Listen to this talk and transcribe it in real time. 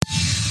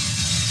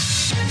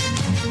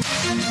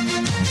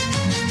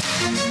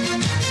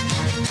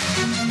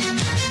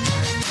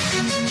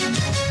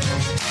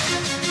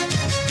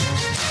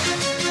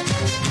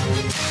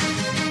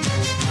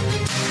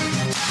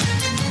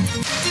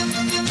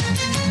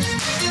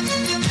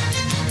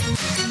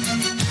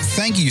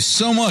Thank you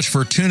so much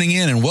for tuning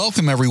in and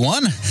welcome,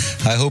 everyone.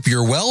 I hope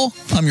you're well.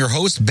 I'm your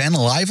host, Ben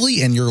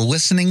Lively, and you're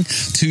listening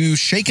to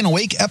Shaken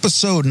Awake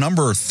episode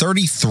number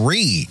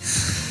 33.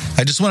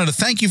 I just wanted to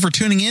thank you for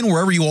tuning in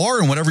wherever you are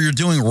and whatever you're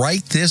doing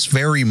right this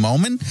very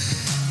moment.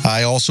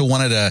 I also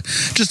wanted to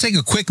just take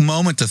a quick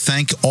moment to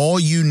thank all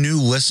you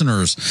new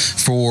listeners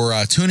for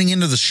tuning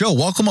into the show.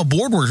 Welcome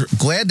aboard. We're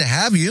glad to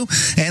have you.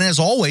 And as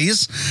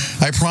always,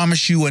 I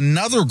promise you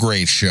another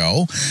great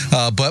show.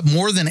 But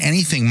more than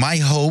anything, my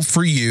hope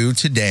for you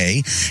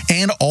today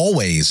and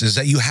always is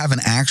that you have an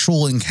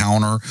actual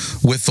encounter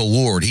with the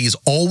Lord. He's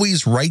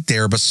always right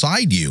there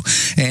beside you.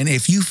 And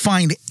if you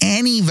find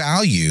any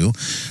value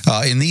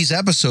in these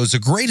episodes, the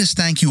greatest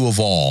thank you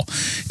of all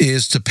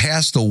is to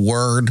pass the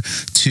word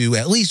to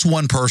at least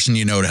one person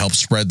you know to help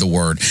spread the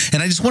word.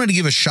 And I just wanted to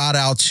give a shout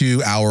out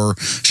to our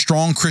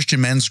Strong Christian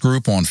Men's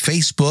group on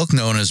Facebook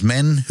known as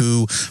Men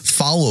Who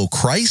Follow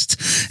Christ.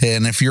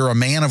 And if you're a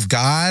man of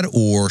God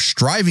or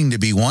striving to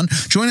be one,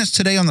 join us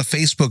today on the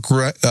Facebook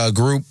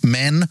group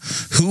Men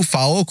Who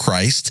Follow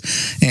Christ.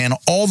 And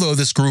although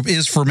this group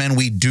is for men,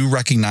 we do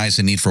recognize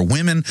the need for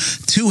women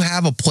to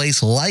have a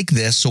place like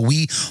this. So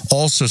we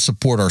also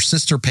support our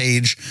sister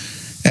page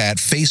at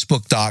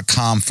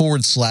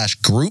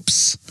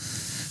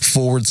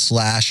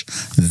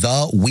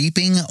facebook.com/groups/The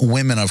Weeping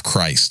Women of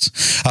Christ.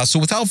 So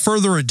without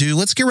further ado,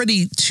 let's get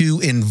ready to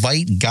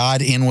invite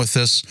God in with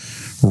us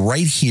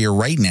right here,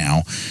 right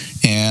now,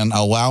 and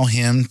allow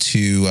him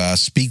to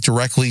speak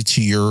directly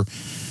to your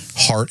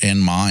heart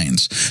and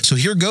minds. So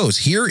here goes.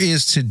 Here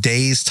is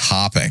today's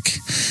topic,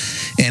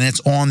 and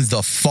it's on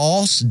the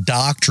false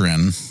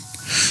doctrine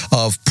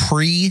of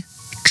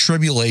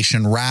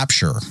pre-tribulation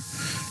rapture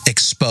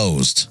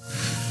exposed.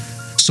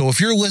 So if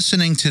you're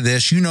listening to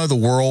this, you know the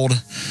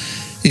world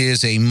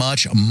is a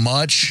much,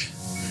 much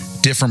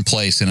different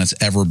place than it's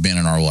ever been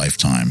in our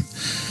lifetime.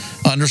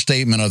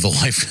 Understatement of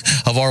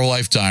our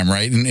lifetime,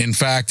 right? And in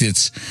fact,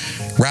 it's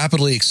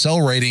rapidly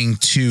accelerating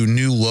to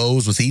new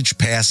lows with each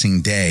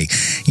passing day.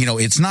 You know,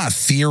 it's not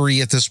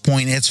theory at this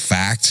point, it's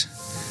fact.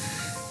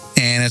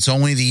 And it's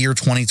only the year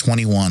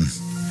 2021.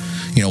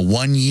 You know,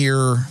 1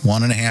 year,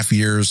 1.5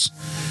 years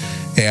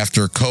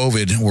after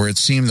COVID, where it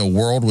seemed the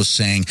world was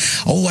saying,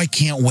 oh, I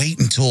can't wait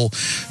until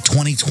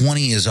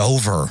 2020 is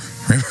over.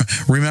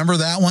 Remember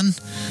that one?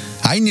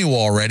 I knew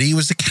already it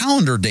was the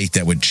calendar date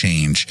that would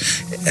change.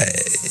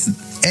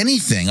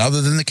 Anything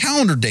other than the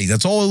calendar date,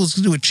 that's all it was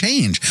going to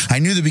change. I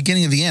knew the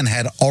beginning of the end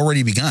had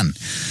already begun.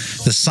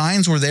 The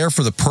signs were there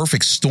for the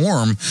perfect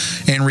storm,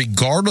 and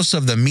regardless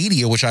of the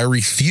media, which I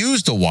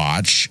refuse to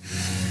watch,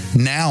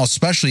 now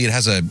especially it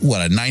has a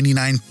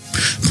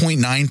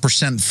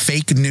 99.9%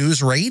 fake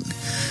news rate.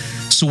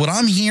 So what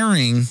I'm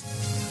hearing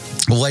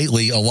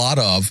lately a lot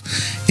of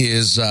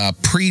is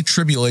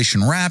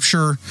pre-tribulation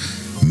rapture,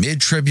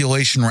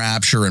 mid-tribulation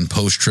rapture, and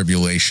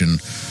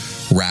post-tribulation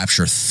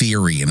rapture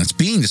theory, and it's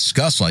being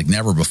discussed like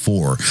never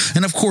before.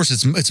 And of course,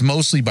 it's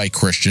mostly by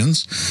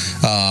Christians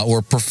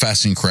or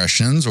professing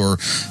Christians or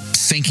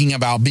thinking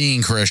about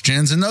being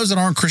Christians, and those that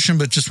aren't Christian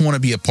but just want to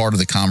be a part of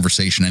the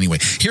conversation anyway.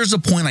 Here's the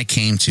point I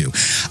came to.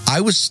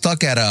 I was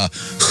stuck at a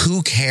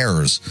who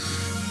cares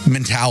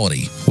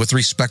mentality with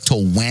respect to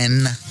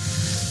when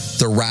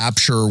the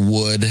rapture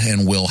would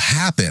and will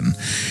happen,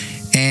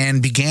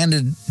 and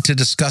began to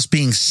discuss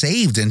being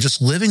saved and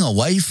just living a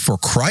life for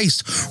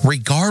Christ,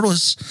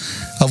 regardless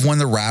of when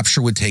the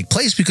rapture would take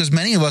place, because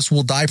many of us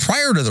will die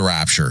prior to the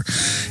rapture.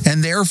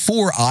 And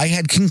therefore, I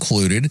had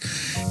concluded,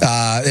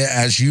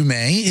 as you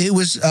may, it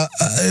was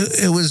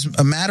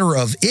a matter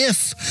of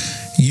if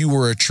you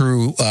were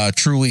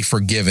truly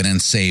forgiven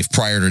and saved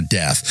prior to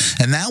death.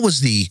 And that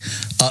was the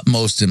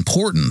utmost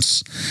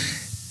importance,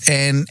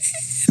 and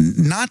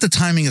not the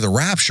timing of the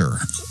rapture.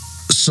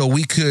 So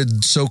we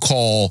could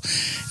so-called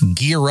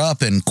gear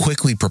up and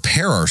quickly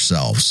prepare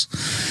ourselves.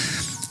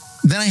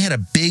 Then I had a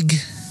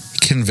big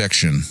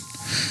conviction,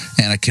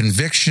 and a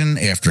conviction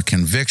after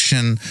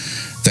conviction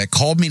that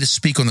called me to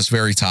speak on this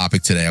very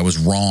topic today. I was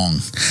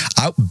wrong,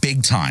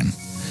 big time.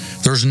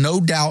 There's no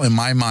doubt in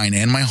my mind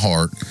and my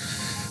heart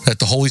that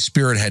the Holy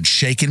Spirit had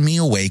shaken me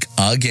awake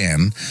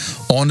again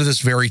onto this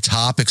very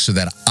topic so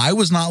that I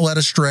was not led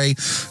astray,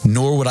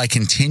 nor would I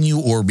continue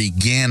or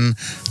begin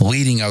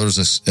leading others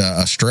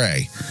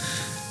astray.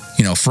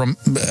 You know, from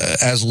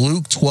as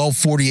Luke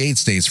 12:48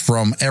 states,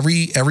 from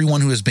everyone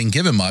who has been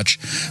given much,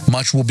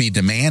 much will be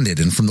demanded,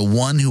 and from the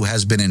one who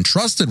has been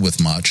entrusted with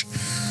much,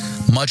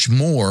 much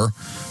more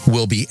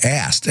will be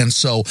asked. And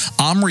so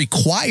I'm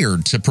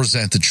required to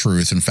present the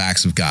truth and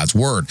facts of God's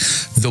word.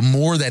 The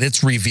more that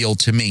it's revealed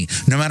to me,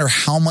 no matter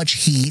how much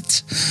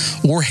heat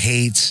or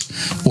hate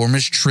or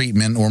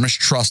mistreatment or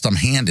mistrust I'm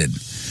handed,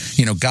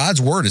 you know, God's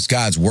word is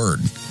God's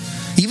word.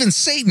 Even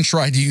Satan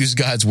tried to use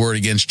God's word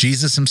against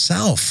Jesus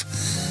himself,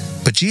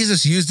 but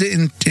Jesus used it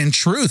in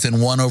truth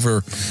and won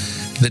over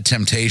the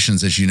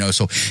temptations, as you know.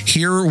 So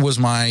here was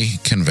my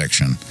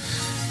conviction.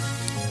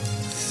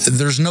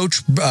 There's no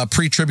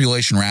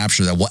pre-tribulation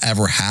rapture that will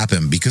ever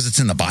happen because it's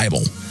in the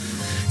Bible.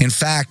 In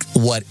fact,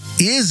 what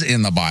is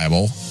in the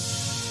Bible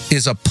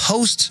is a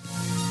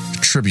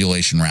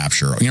post-tribulation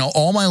rapture.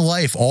 All my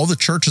life, all the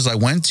churches I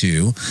went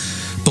to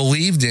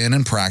believed in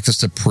and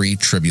practiced a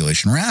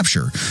pre-tribulation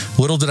rapture.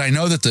 Little did I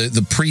know that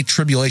the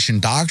pre-tribulation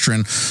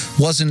doctrine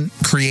wasn't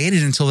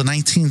created until the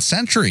 19th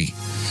century,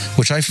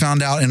 which I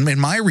found out in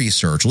my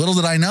research. Little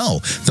did I know.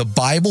 The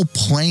Bible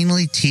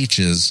plainly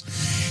teaches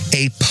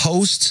a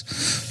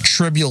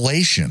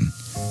post-tribulation,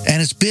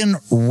 and it's been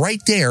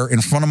right there in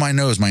front of my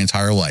nose my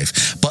entire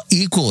life. But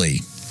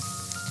equally,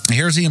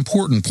 here's the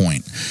important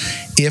point,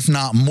 if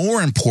not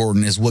more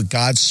important, is what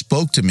God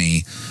spoke to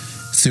me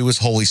through his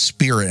Holy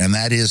Spirit, and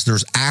that is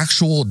there's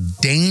actual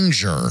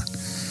danger.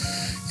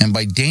 And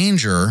by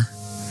danger,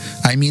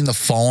 I mean the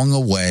falling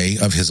away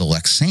of his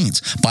elect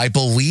saints by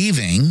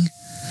believing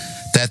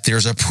that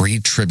there's a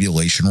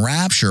pre-tribulation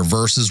rapture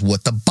versus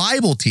what the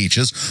Bible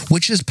teaches,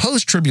 which is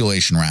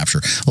post-tribulation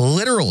rapture.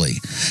 Literally,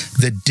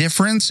 the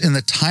difference in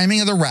the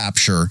timing of the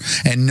rapture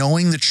and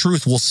knowing the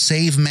truth will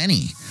save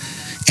many,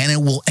 and it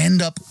will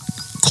end up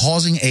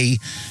causing a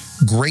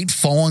great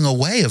falling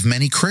away of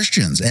many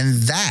Christians.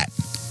 And that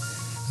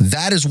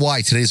is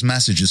why today's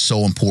message is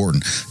so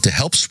important, to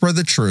help spread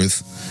the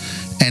truth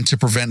and to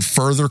prevent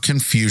further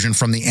confusion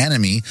from the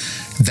enemy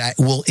that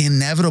will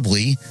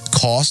inevitably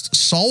cost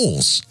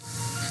souls.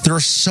 There are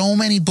so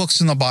many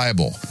books in the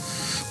Bible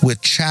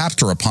with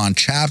chapter upon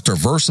chapter,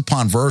 verse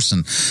upon verse,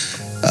 and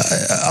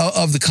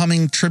of the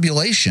coming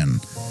tribulation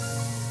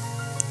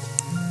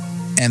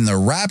and the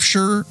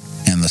rapture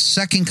and the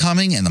second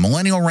coming and the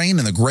millennial reign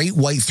and the great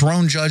white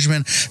throne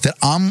judgment, that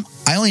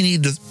I only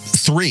need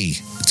 3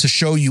 to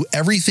show you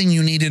everything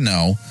you need to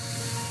know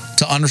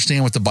to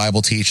understand what the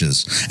Bible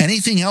teaches.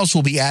 Anything else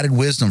will be added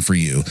wisdom for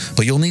you,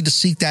 but you'll need to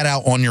seek that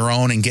out on your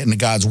own and get into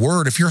God's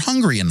word if you're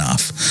hungry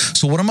enough.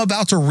 So what I'm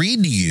about to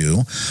read to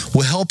you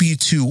will help you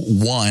to,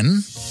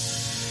 1,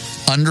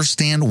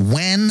 understand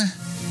when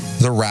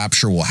the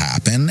rapture will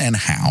happen and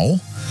how,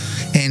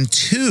 and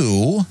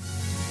 2,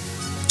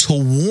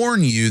 to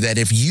warn you that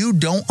if you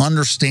don't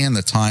understand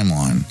the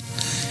timeline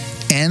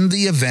and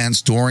the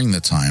events during the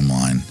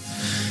timeline,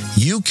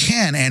 you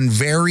can and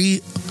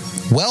very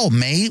well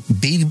may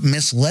be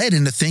misled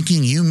into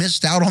thinking you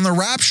missed out on the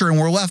rapture and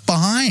were left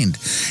behind,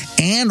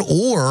 and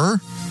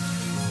or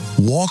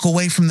walk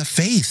away from the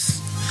faith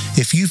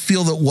if you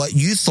feel that what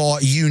you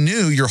thought you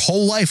knew your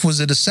whole life was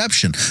a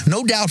deception,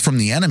 no doubt from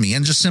the enemy,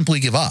 and just simply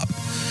give up.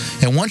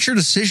 And once your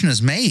decision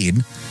is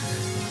made,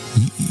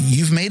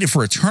 you've made it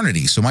for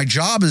eternity. So my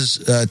job is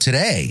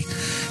today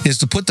is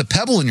to put the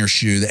pebble in your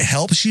shoe that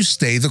helps you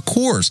stay the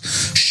course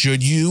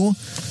should you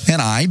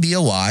and I be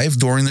alive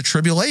during the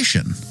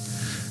tribulation,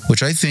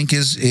 which I think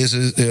is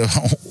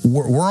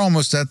we're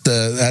almost at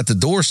the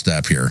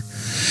doorstep here.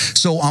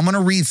 So I'm going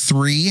to read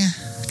 3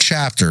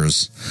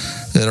 chapters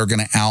that are going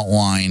to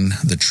outline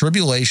the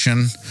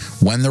tribulation,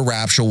 when the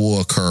rapture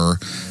will occur,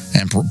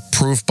 and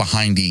proof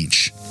behind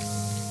each,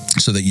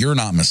 so that you're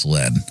not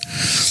misled.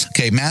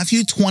 Okay,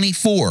 Matthew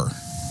 24.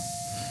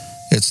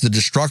 It's the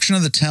destruction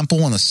of the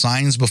temple and the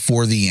signs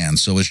before the end.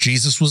 So as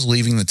Jesus was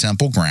leaving the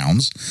temple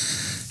grounds,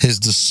 his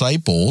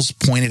disciples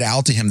pointed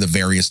out to him the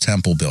various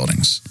temple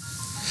buildings.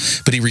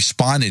 But he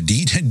responded,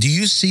 do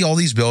you see all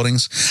these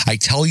buildings? I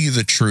tell you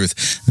the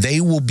truth,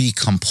 they will be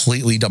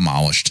completely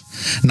demolished.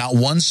 Not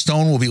one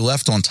stone will be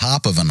left on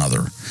top of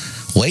another.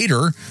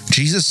 Later,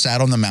 Jesus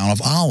sat on the Mount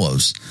of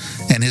Olives,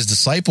 and his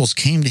disciples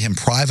came to him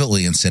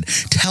privately and said,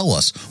 tell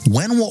us,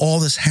 when will all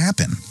this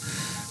happen?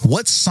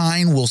 What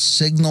sign will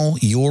signal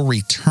your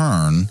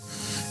return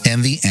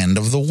and the end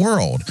of the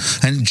world?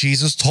 And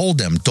Jesus told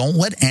them, don't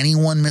let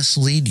anyone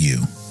mislead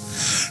you.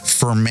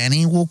 For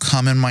many will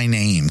come in my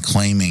name,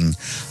 claiming,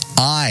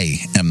 I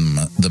am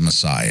the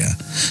Messiah.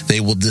 They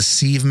will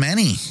deceive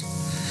many.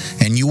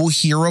 And you will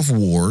hear of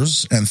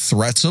wars and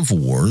threats of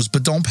wars,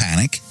 but don't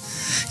panic.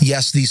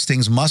 Yes, these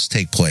things must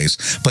take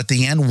place, but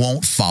the end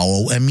won't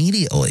follow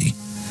immediately.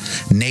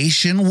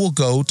 Nation will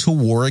go to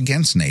war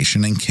against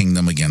nation and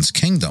kingdom against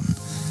kingdom.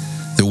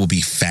 There will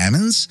be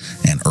famines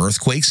and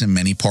earthquakes in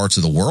many parts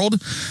of the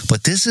world,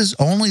 but this is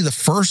only the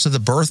first of the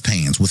birth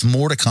pains, with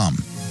more to come.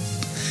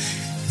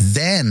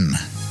 Then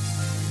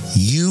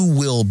you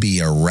will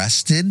be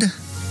arrested,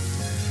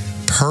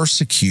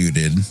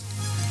 persecuted,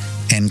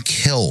 and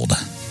killed.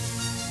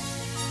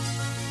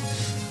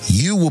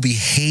 You will be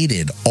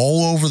hated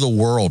all over the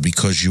world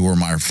because you are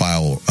my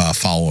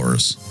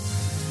followers.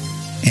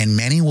 And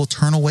many will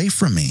turn away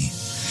from me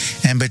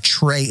and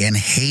betray and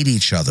hate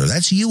each other.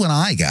 That's you and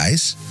I,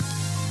 guys.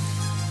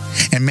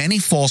 And many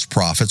false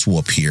prophets will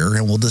appear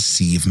and will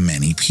deceive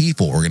many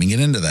people. We're going to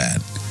get into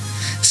that.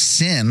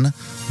 Sin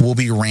will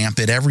be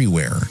rampant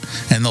everywhere,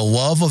 and the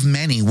love of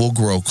many will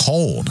grow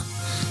cold.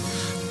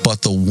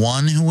 But the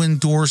one who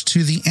endures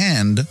to the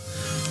end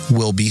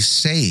will be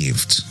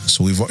saved.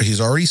 So he's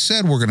already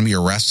said we're going to be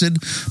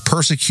arrested,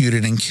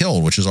 persecuted, and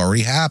killed, which is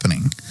already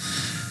happening.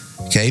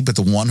 Okay, but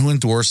the one who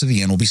endures to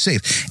the end will be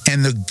saved.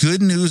 And the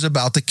good news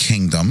about the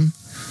kingdom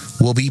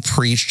will be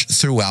preached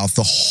throughout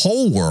the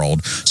whole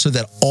world so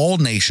that all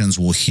nations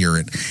will hear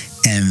it,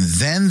 and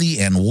then the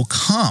end will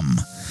come.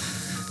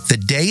 The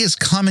day is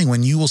coming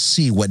when you will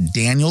see what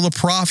Daniel the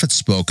prophet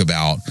spoke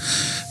about,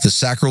 the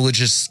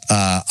sacrilegious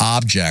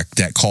object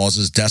that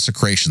causes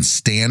desecration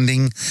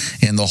standing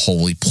in the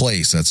holy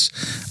place. That's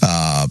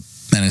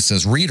and it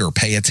says, reader,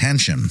 pay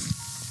attention.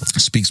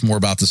 Speaks more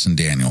about this in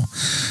Daniel.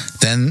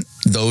 Then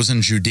those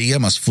in Judea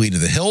must flee to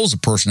the hills. A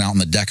person out on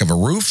the deck of a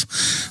roof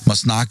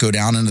must not go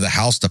down into the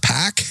house to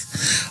pack.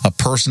 A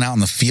person out in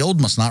the field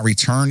must not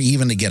return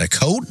even to get a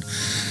coat.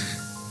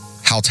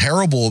 How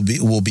terrible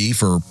it will be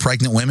for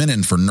pregnant women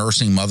and for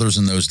nursing mothers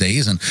in those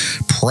days. And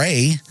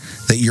pray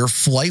that your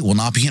flight will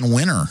not be in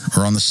winter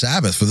or on the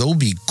Sabbath, for there will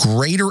be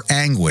greater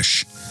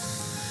anguish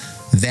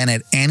than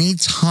at any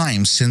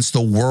time since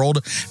the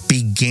world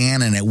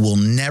began, and it will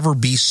never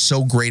be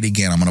so great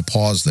again. I'm going to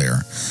pause there.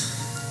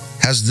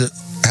 Has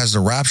the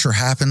rapture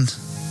happened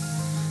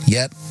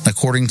yet?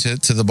 According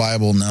to the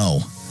Bible, no.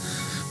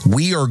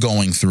 We are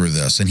going through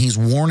this, and he's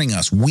warning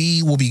us.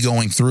 We will be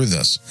going through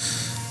this.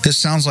 This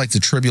sounds like the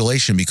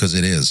tribulation because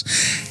it is.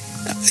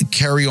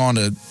 Carry on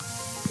to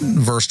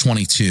verse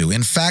 22.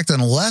 In fact,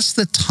 unless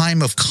the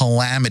time of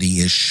calamity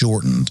is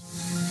shortened,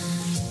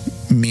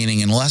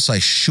 meaning unless I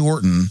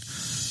shorten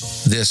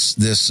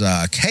this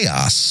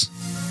chaos,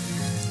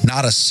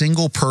 not a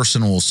single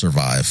person will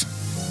survive.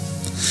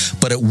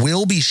 But it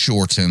will be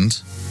shortened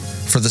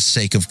for the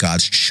sake of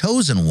God's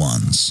chosen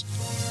ones.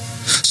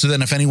 So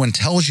then if anyone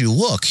tells you,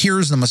 look,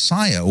 here's the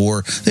Messiah,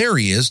 or there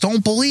he is,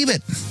 don't believe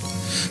it.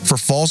 For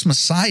false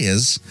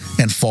messiahs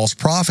and false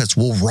prophets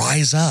will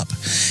rise up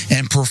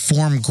and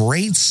perform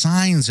great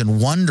signs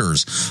and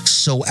wonders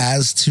so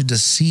as to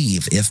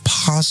deceive, if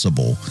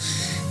possible,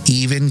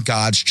 even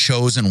God's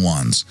chosen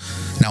ones.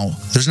 Now,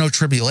 there's no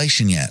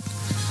tribulation yet.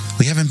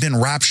 We haven't been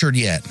raptured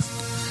yet.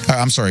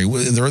 I'm sorry,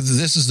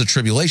 this is the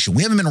tribulation.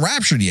 We haven't been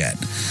raptured yet.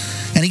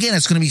 And again,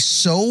 it's going to be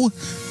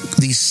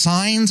these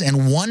signs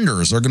and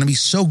wonders are going to be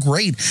so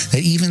great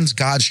that even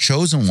God's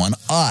chosen one,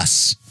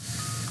 us,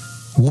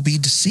 will be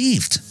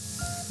deceived.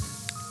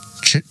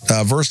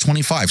 Verse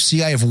 25,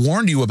 see, I have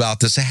warned you about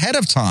this ahead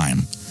of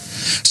time.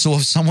 So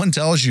if someone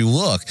tells you,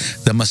 look,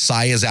 the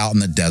Messiah is out in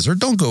the desert,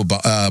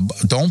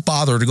 don't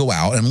bother to go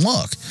out and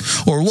look.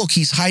 Or look,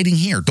 he's hiding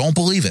here. Don't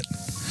believe it.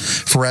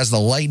 For as the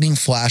lightning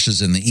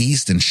flashes in the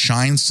east and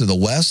shines to the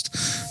west,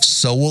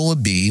 so will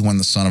it be when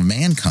the Son of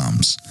Man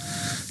comes.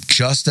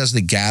 Just as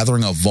the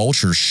gathering of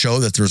vultures show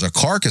that there's a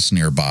carcass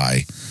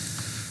nearby,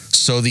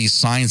 so these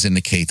signs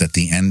indicate that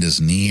the end is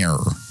near.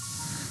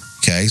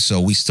 Okay, so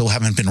we still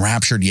haven't been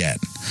raptured yet.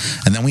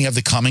 And then we have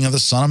the coming of the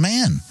Son of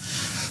Man.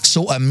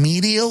 So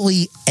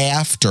immediately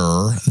after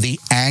the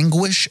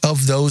anguish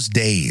of those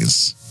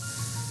days,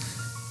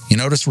 you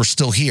notice we're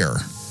still here.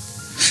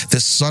 The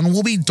sun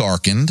will be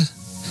darkened,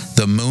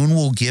 the moon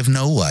will give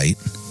no light,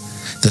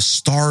 the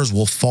stars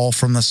will fall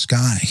from the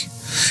sky,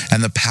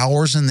 and the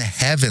powers in the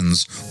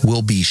heavens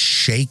will be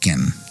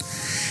shaken.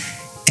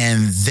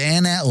 And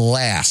then at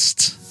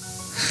last,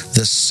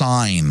 the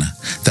sign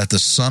that the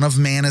Son of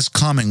Man is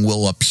coming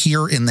will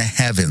appear in the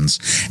heavens,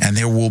 and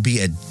there will be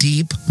a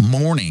deep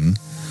mourning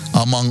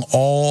among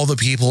all the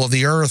people of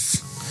the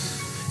earth.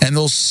 And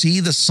they'll see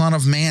the Son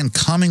of Man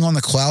coming on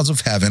the clouds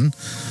of heaven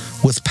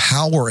with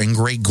power and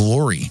great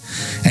glory.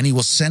 And he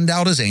will send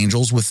out his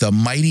angels with the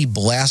mighty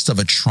blast of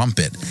a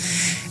trumpet,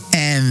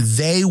 and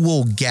they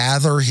will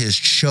gather his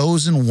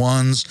chosen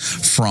ones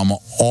from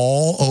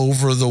all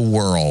over the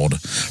world,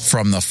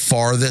 from the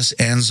farthest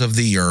ends of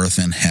the earth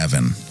and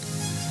heaven.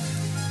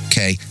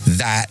 Okay,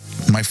 that,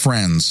 my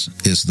friends,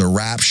 is the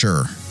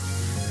rapture.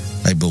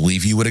 I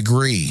believe you would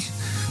agree.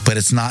 But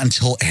it's not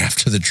until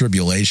after the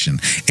tribulation,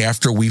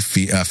 after we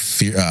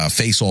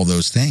face all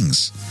those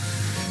things.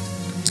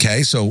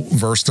 Okay, so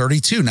verse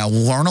 32. Now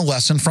learn a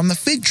lesson from the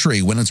fig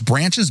tree. When its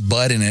branches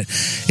bud and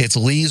its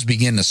leaves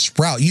begin to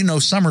sprout, you know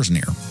summer's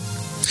near.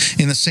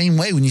 In the same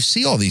way, when you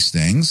see all these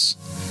things,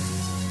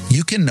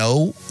 you can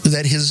know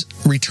that his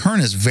return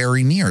is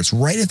very near. It's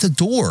right at the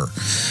door.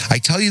 I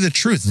tell you the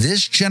truth,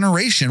 this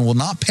generation will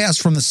not pass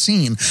from the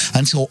scene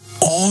until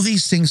all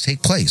these things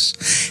take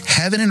place.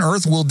 Heaven and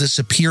earth will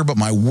disappear, but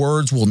my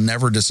words will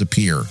never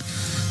disappear.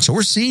 So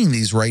we're seeing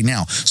these right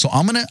now. So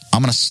I'm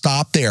gonna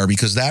stop there,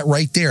 because that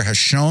right there has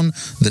shown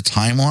the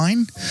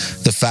timeline,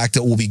 the fact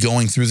that we'll be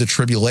going through the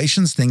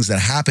tribulations, things that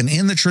happen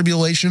in the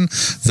tribulation.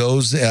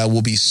 Those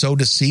will be so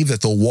deceived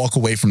that they'll walk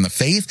away from the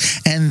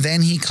faith, and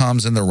then he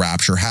comes and the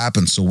rapture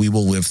happens. So we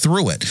will live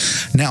through it.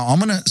 Now I'm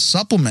going to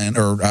supplement,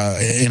 or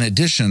in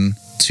addition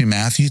to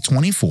Matthew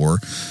 24,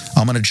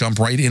 I'm going to jump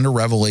right into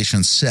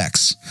Revelation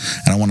 6,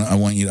 and I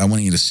want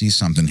you to see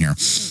something here.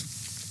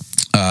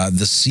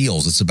 The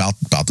seals. It's about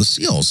the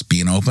seals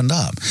being opened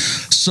up.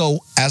 So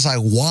as I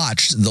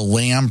watched, the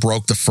Lamb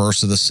broke the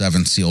first of the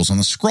 7 seals on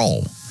the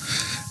scroll.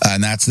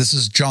 And this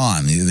is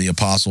John, the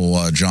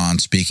Apostle John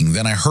speaking.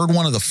 Then I heard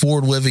one of the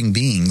four living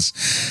beings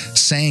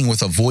saying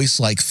with a voice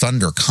like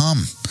thunder,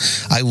 "Come."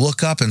 I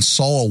look up and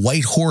saw a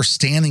white horse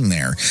standing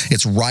there.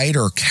 Its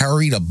rider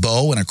carried a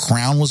bow, and a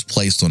crown was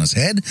placed on his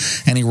head,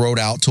 and he rode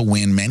out to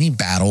win many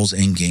battles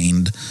and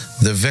gained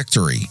the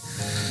victory.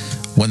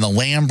 When the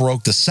Lamb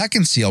broke the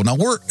second seal. Now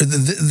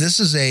this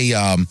is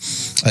a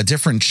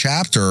different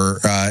chapter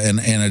in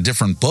a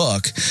different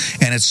book,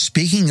 and it's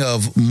speaking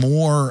of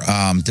more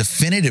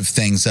definitive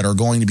things that are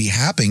going to be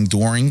happening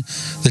during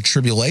the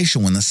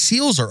tribulation when the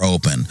seals are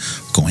open.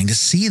 We're going to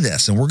see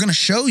this, and we're going to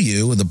show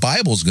you. The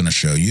Bible's going to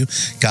show you.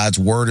 God's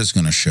Word is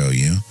going to show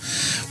you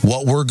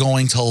what we're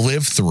going to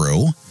live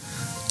through.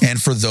 And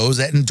for those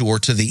that endure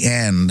to the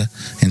end,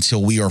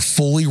 until we are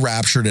fully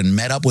raptured and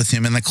met up with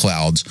him in the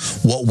clouds,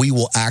 what we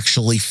will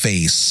actually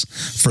face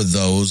for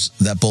those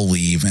that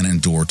believe and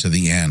endure to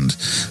the end.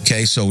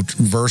 Okay, so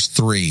verse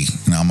 3.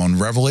 Now I'm on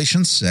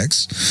Revelation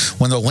 6.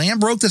 When the Lamb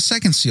broke the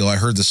second seal, I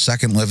heard the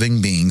second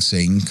living being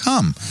saying,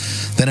 "Come."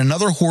 Then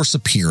another horse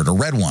appeared, a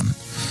red one.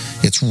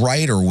 Its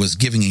rider was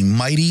giving a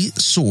mighty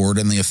sword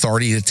and the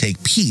authority to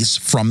take peace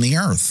from the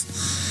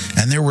earth.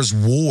 And there was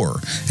war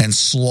and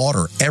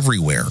slaughter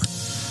everywhere.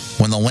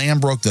 When the Lamb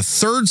broke the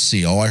third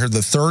seal, I heard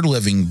the third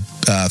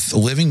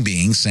living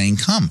being saying,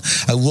 "Come."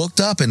 I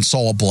looked up and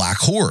saw a black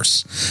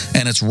horse,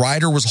 and its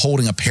rider was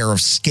holding a pair of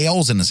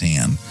scales in his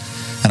hand.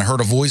 And I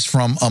heard a voice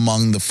from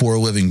among the four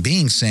living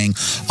beings saying,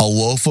 "A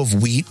loaf of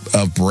wheat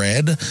of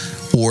bread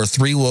or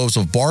 3 loaves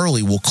of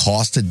barley will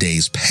cost a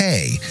day's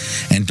pay.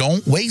 And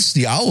don't waste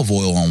the olive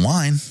oil on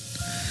wine."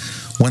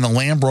 When the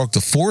Lamb broke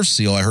the fourth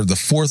seal, I heard the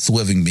fourth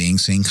living being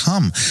saying,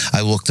 "Come."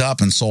 I looked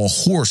up and saw a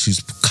horse whose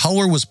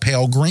color was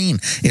pale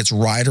green. Its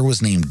rider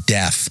was named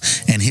Death,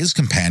 and his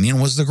companion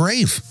was the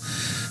grave.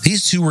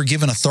 These two were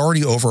given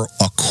authority over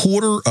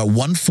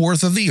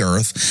 1/4 of the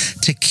earth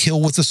to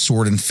kill with the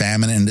sword and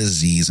famine and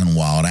disease and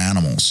wild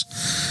animals.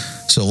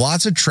 So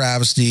lots of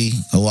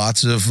travesty,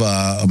 lots of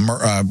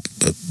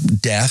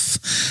death,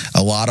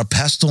 a lot of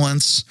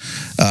pestilence,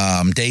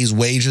 day's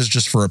wages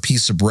just for a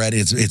piece of bread.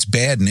 It's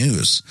bad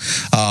news.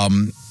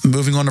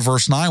 Moving on to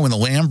verse 9, when the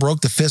Lamb broke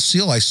the fifth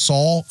seal, I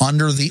saw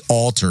under the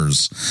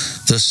altars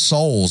the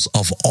souls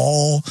of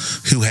all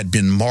who had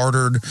been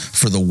martyred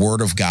for the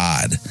word of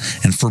God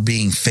and for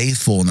being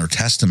faithful in their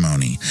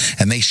testimony.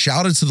 And they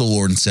shouted to the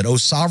Lord and said, "O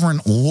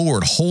sovereign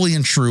Lord, holy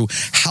and true,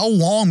 how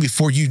long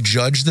before you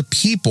judge the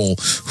people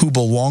who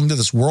belong to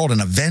this world and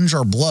avenge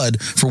our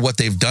blood for what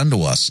they've done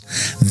to us?"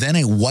 Then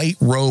a white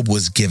robe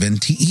was given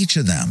to each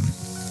of them.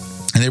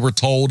 And they were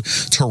told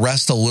to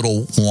rest a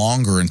little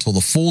longer until the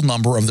full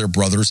number of their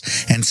brothers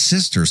and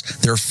sisters,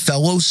 their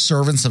fellow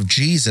servants of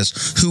Jesus,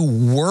 who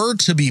were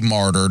to be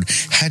martyred,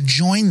 had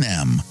joined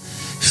them.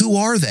 Who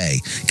are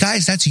they?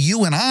 Guys, that's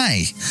you and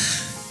I.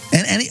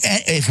 And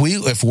if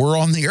we're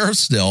on the earth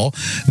still,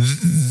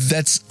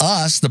 that's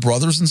us, the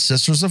brothers and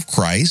sisters of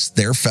Christ,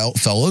 their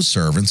fellow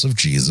servants of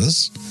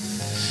Jesus,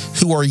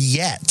 who are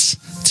yet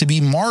to be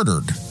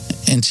martyred.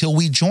 Until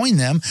we join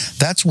them,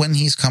 that's when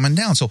he's coming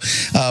down. So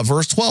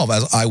verse 12,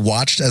 as I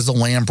watched as the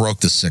Lamb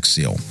broke the sixth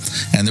seal,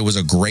 and there was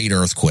a great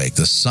earthquake.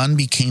 The sun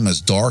became as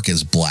dark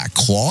as black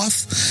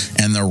cloth,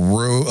 and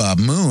the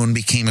moon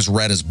became as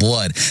red as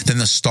blood. Then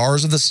the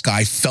stars of the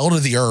sky fell to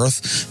the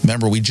earth.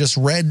 Remember, we just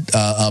read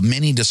a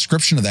mini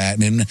description of that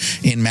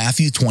in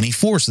Matthew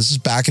 24. So this is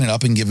backing it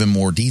up and giving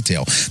more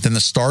detail. Then the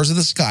stars of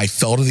the sky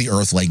fell to the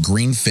earth like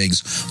green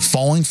figs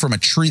falling from a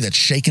tree that's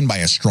shaken by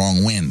a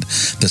strong wind.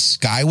 The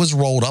sky was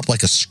rolled up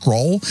like a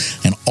scroll,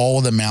 and all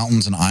of the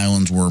mountains and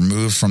islands were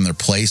removed from their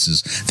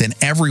places. Then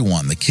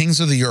everyone, the kings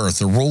of the earth,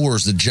 the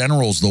rulers, the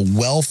generals, the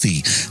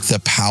wealthy, the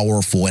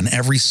powerful, and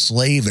every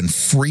slave and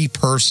free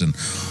person,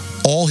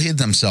 all hid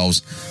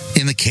themselves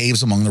in the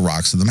caves among the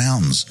rocks of the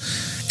mountains.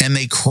 And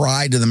they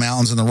cried to the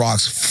mountains and the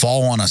rocks,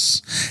 "Fall on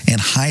us and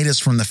hide us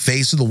from the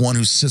face of the one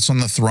who sits on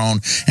the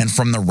throne and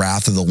from the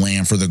wrath of the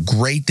Lamb. For the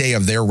great day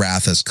of their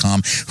wrath has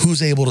come.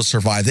 Who's able to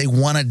survive?" They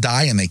want to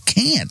die and they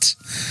can't.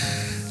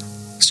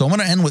 So I'm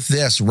going to end with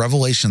this,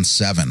 Revelation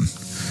 7.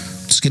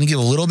 Just going to give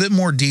a little bit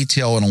more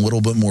detail and a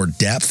little bit more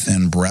depth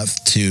and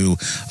breadth to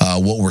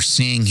what we're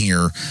seeing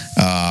here,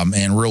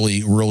 and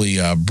really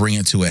bring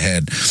it to a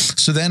head.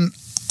 So then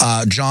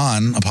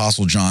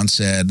Apostle John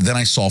said, "Then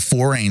I saw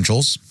 4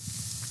 angels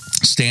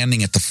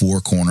standing at the 4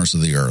 corners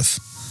of the earth,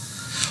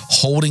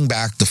 holding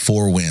back the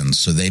 4 winds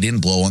so they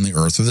didn't blow on the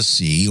earth or the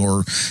sea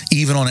or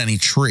even on any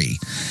tree.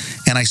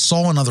 And I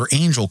saw another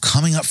angel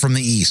coming up from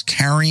the east,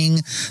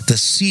 carrying the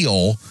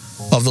seal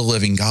of the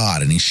living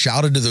God. And he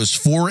shouted to those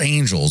 4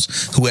 angels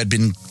who had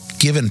been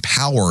given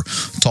power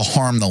to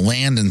harm the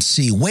land and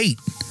sea, 'Wait,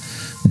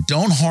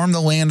 Don't harm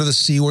the land or the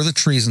sea or the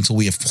trees until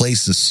we have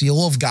placed the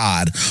seal of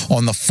God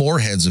on the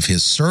foreheads of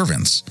his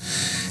servants.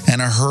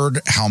 And I heard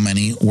how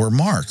many were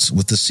marked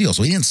with the seal.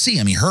 So he didn't see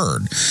him, he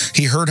heard.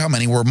 He heard how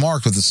many were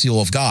marked with the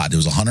seal of God. It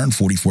was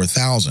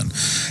 144,000.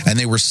 And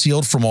they were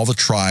sealed from all the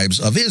tribes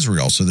of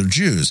Israel. So they're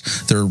Jews.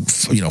 They're,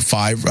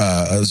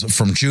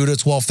 from Judah,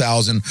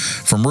 12,000.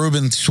 From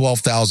Reuben,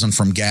 12,000.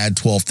 From Gad,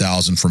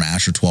 12,000. From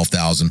Asher,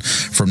 12,000.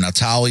 From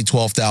Naphtali,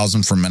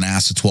 12,000. From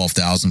Manasseh,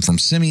 12,000. From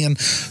Simeon,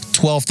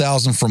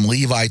 12,000. From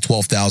Levi,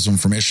 12,000.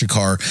 From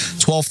Issachar,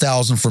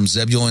 12,000. From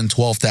Zebulun,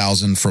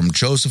 12,000. From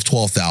Joseph,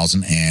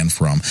 12,000. And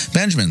from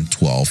Benjamin,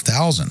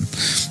 12,000.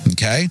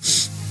 Okay?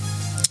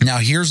 Now,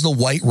 here's the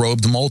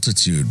white-robed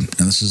multitude.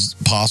 And this is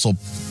Apostle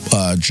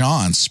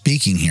John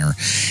speaking here.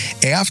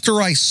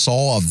 After I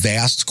saw a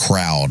vast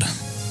crowd,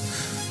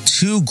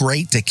 too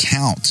great to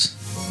count,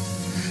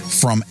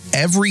 from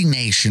every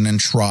nation and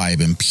tribe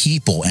and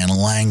people and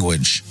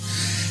language,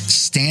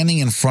 standing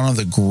in front of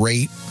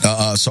the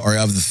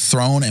of the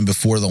throne and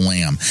before the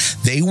Lamb.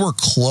 They were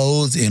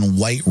clothed in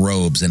white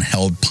robes and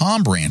held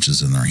palm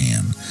branches in their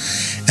hand.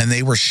 And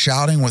they were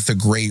shouting with a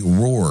great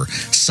roar,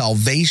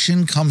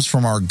 "Salvation comes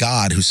from our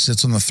God who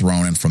sits on the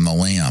throne and from the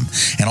Lamb."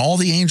 And all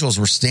the angels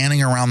were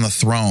standing around the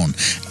throne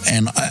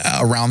and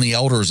around the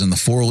elders and the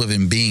four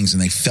living beings,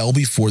 and they fell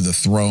before the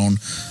throne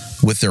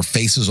with their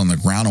faces on the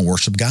ground and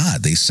worship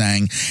God. They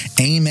sang,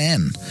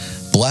 "Amen.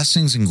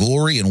 Blessings and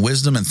glory and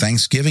wisdom and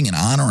thanksgiving and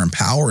honor and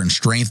power and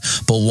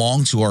strength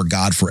belong to our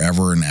God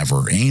forever and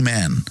ever.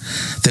 Amen."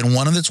 Then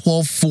one of the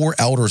 12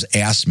 elders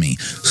asked me,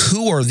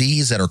 "Who are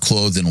these that are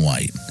clothed in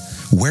white?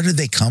 Where did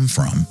they come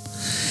from?"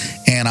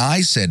 And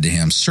I said to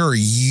him, "Sir,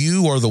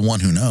 you are the one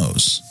who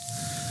knows."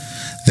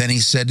 Then he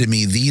said to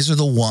me, "These are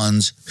the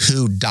ones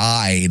who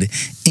died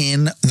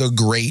in the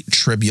great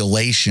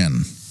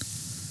tribulation."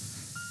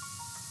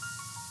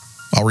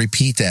 I'll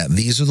repeat that.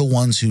 These are the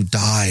ones who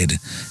died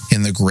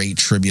in the great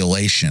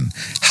tribulation.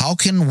 How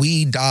can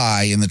we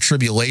die in the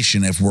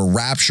tribulation if we're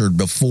raptured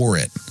before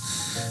it?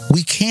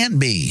 We can't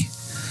be.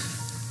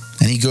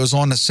 And he goes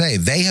on to say,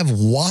 they have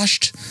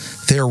washed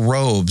their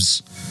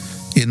robes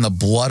in the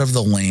blood of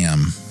the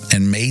Lamb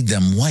and made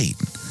them white.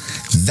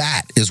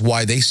 That is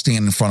why they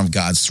stand in front of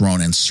God's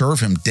throne and serve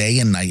him day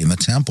and night in the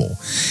temple.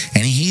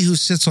 And he who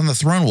sits on the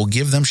throne will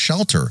give them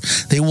shelter.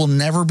 They will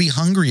never be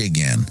hungry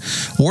again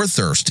or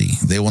thirsty.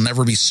 They will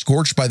never be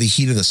scorched by the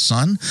heat of the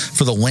sun,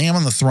 for the Lamb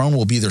on the throne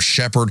will be their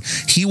shepherd.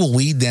 He will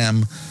lead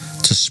them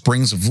to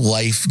springs of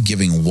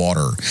life-giving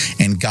water,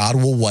 and God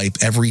will wipe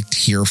every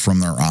tear from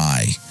their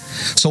eye.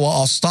 So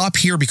I'll stop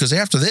here because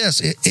after this,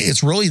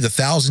 it's really the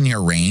 1,000-year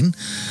reign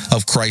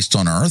of Christ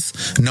on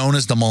earth, known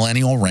as the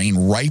millennial reign,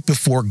 right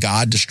before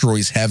God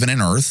destroys heaven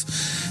and earth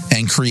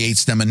and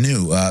creates them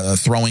anew,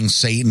 throwing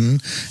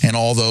Satan and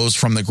all those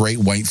from the great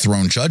white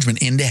throne judgment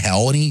into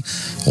hell, and he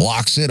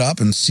locks it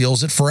up and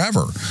seals it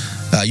forever.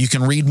 You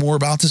can read more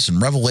about this in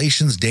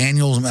Revelations,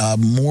 Daniel,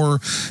 more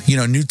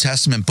New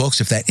Testament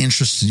books if that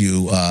interests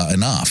you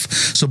enough.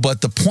 But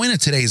the point of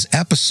today's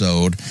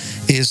episode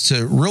is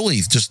to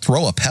really just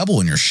throw a pebble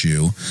in your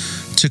shoe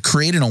to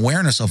create an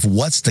awareness of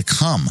what's to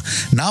come,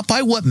 not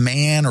by what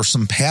man or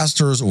some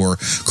pastors or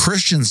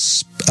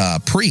Christians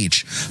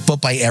preach,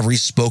 but by every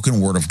spoken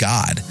word of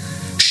God.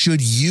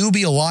 Should you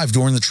be alive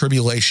during the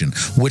tribulation,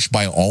 which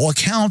by all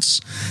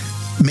accounts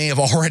may have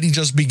already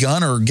just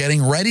begun or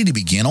getting ready to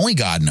begin, only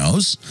God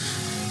knows,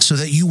 so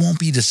that you won't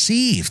be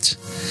deceived.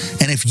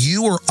 And if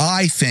you or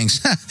I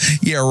thinks,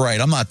 yeah, right,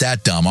 I'm not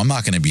that dumb, I'm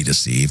not going to be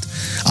deceived,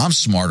 I'm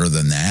smarter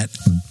than that,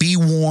 be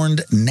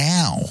warned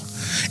now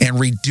and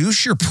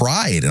reduce your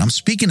pride. And I'm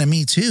speaking to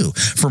me too.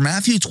 For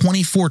Matthew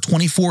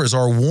 24:24 is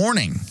our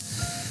warning.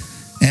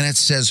 And it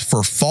says,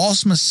 "For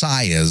false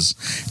messiahs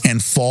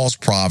and false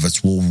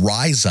prophets will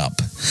rise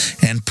up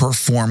and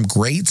perform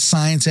great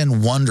signs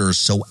and wonders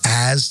so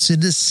as to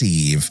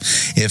deceive,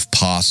 if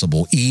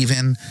possible,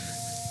 even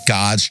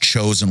God's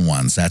chosen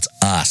ones." That's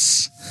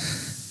us.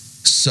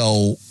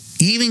 So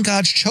even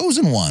God's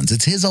chosen ones,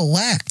 it's his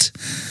elect.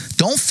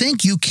 Don't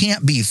think you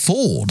can't be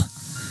fooled.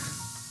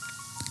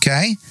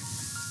 Okay?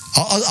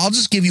 I'll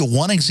just give you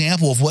one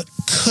example of what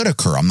could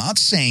occur. I'm not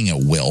saying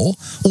it will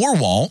or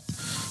won't.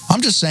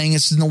 I'm just saying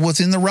it's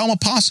within the realm of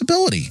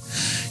possibility.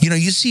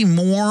 You see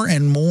more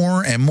and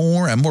more and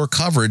more and more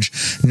coverage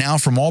now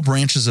from all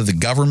branches of the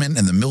government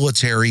and the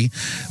military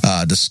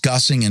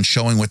discussing and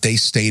showing what they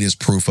state is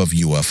proof of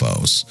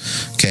UFOs.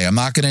 Okay, I'm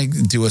not going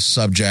to do a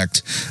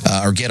subject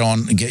or get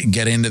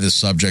into this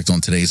subject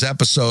on today's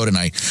episode, and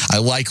I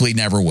likely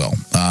never will,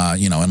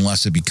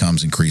 unless it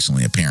becomes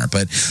increasingly apparent.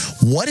 But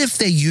what if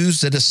they use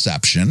the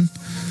deception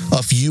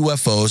of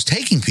UFOs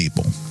taking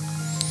people?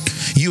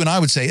 You and I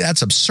would say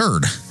that's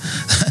absurd.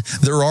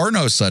 There are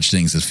no such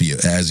things as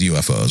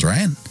UFOs,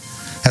 right?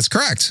 That's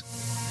correct.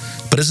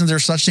 But isn't there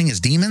such thing as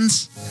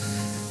demons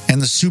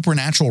and the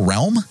supernatural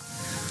realm?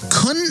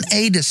 Couldn't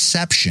a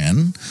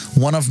deception,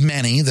 one of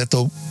many that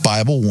the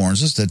Bible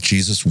warns us, that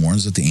Jesus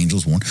warns, that the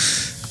angels warn,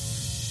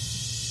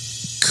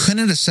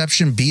 couldn't a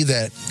deception be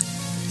that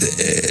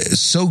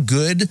so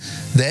good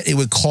that it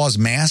would cause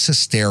mass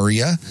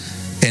hysteria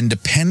and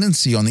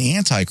dependency on the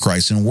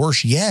Antichrist, and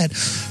worse yet,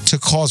 to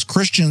cause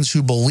Christians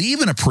who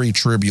believe in a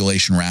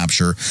pre-tribulation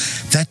rapture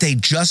that they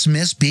just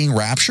miss being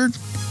raptured?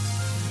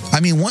 I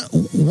mean,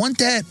 wouldn't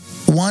that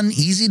one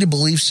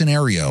easy-to-believe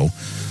scenario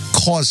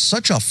cause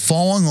such a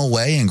falling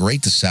away and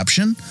great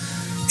deception?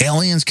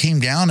 Aliens came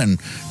down and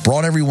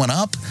brought everyone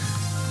up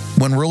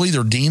when really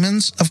they're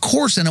demons? Of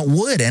course, and it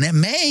would, and it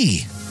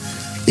may.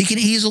 It can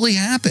easily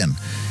happen.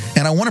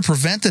 And I want to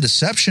prevent the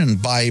deception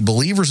by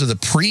believers of the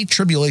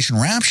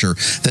pre-tribulation rapture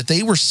that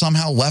they were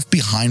somehow left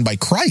behind by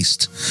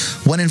Christ,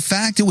 when in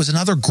fact it was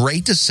another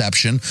great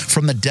deception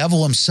from the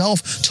devil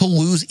himself to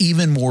lose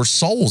even more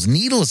souls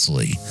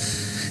needlessly.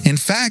 In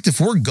fact, if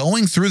we're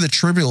going through the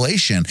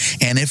tribulation,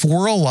 and if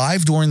we're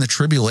alive during the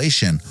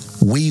tribulation,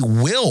 we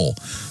will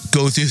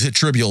go through the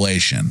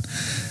tribulation,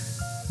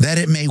 that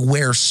it may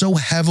wear so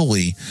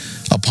heavily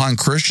upon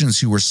Christians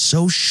who were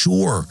so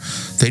sure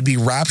they'd be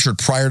raptured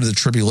prior to the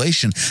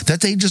tribulation that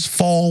they just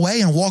fall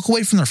away and walk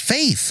away from their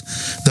faith.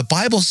 The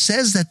Bible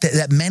says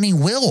that many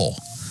will.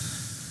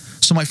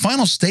 So my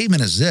final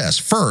statement is this.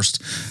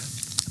 First,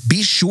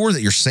 be sure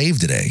that you're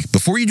saved today.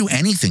 Before you do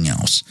anything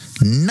else,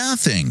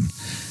 nothing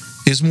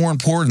is more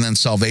important than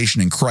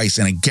salvation in Christ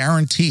and a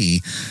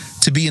guarantee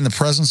to be in the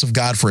presence of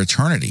God for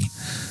eternity.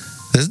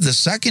 The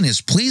second is,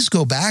 please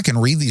go back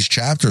and read these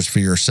chapters for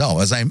yourself.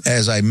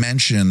 As I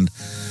mentioned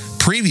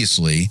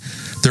previously,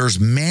 there's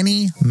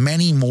many,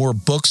 many more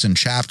books and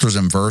chapters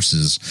and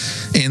verses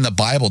in the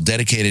Bible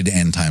dedicated to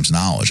end times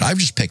knowledge. I've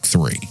just picked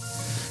 3.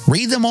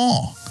 Read them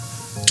all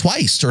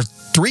twice or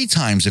 3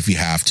 times if you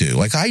have to,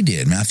 like I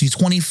did. Matthew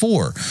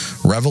 24,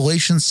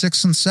 Revelation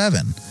 6 and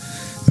 7.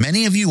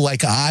 Many of you,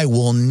 like I,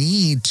 will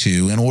need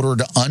to in order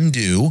to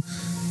undo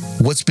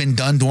what's been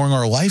done during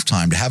our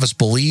lifetime, to have us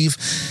believe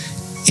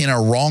in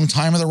a wrong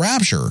time of the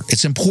rapture.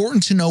 It's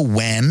important to know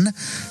when,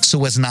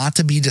 so as not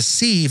to be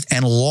deceived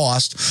and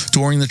lost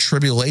during the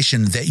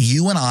tribulation that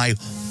you and I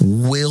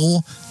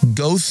will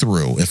go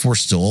through if we're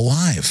still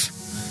alive.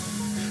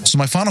 So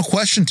my final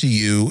question to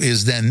you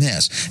is then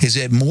this: is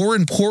it more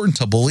important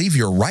to believe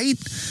you're right,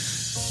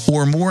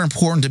 or more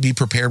important to be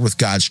prepared with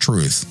God's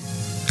truth,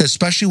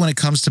 especially when it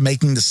comes to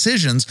making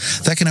decisions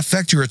that can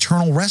affect your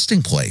eternal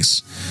resting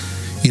place?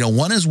 You know,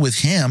 one is with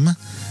Him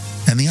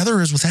and the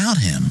other is without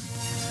Him.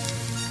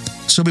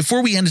 So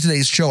before we end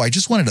today's show, I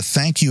just wanted to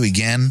thank you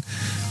again,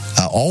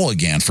 all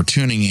again, for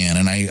tuning in.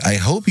 And I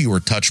hope you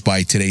were touched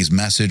by today's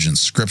message and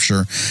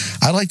scripture.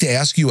 I'd like to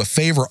ask you a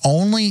favor.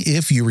 Only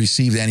if you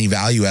received any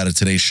value out of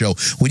today's show,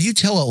 would you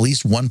tell at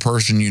least one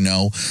person you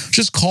know?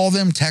 Just call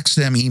them, text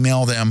them,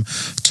 email them,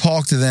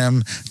 talk to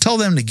them, tell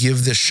them to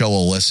give this show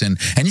a listen.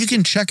 And you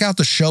can check out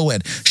the show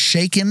at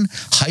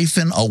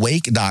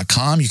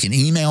shaken-awake.com. You can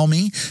email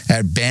me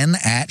at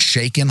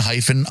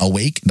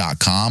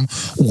ben@shaken-awake.com,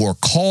 or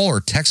call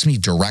or text me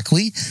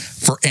directly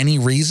for any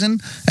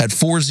reason at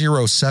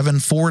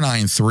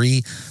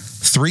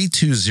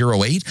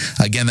 407-493-3208.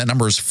 Again, that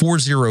number is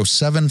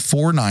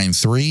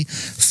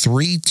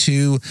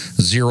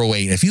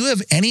 407-493-3208. If you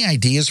have any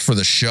ideas for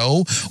the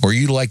show or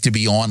you'd like to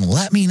be on,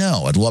 let me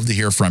know. I'd love to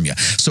hear from you.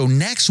 So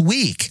next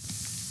week,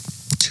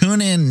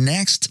 tune in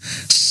next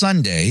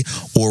Sunday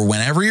or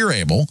whenever you're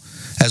able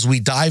as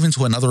we dive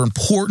into another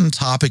important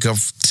topic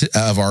of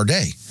our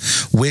day,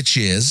 which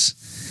is,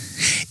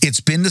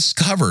 it's been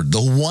discovered,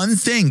 the one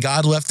thing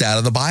God left out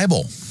of the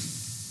Bible,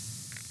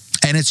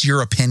 and it's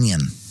your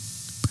opinion.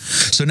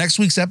 So next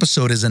week's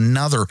episode is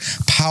another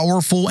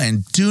powerful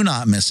and do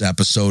not miss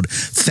episode.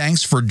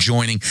 Thanks for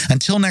joining.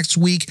 Until next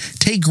week,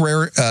 take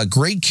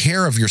great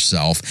care of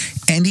yourself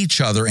and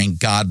each other, and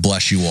God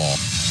bless you all.